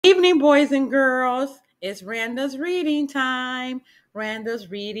evening, boys and girls. It's Randa's reading time. Randa's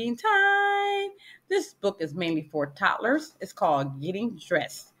reading time. This book is mainly for toddlers. It's called Getting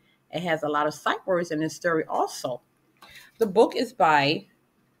Dressed. It has a lot of sight words in this story also. The book is by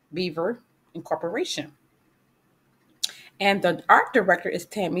Beaver Incorporation. And the art director is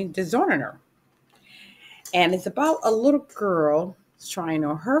Tammy DeZorner. And it's about a little girl trying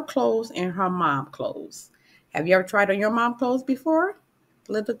on her clothes and her mom clothes. Have you ever tried on your mom clothes before,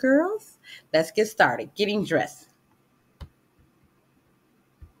 little girls? Let's get started. Getting dressed.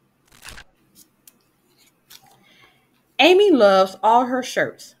 Amy loves all her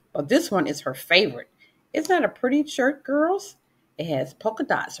shirts, but this one is her favorite. Isn't that a pretty shirt, girls? It has polka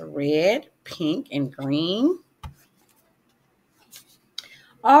dots, red, pink, and green.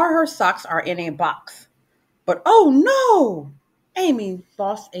 All her socks are in a box. But oh no! Amy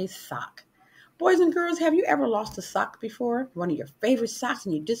lost a sock. Boys and girls, have you ever lost a sock before? One of your favorite socks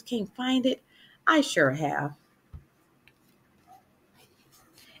and you just can't find it? I sure have.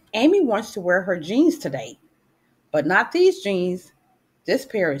 Amy wants to wear her jeans today, but not these jeans. This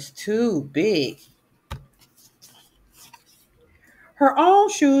pair is too big. Her own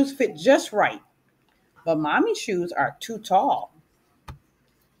shoes fit just right, but mommy's shoes are too tall.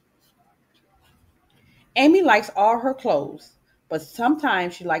 Amy likes all her clothes, but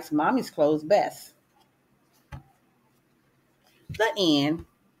sometimes she likes mommy's clothes best. The end.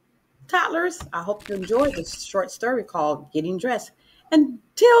 Toddlers, I hope you enjoyed this short story called Getting Dressed.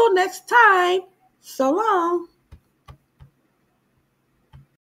 Until next time, so long.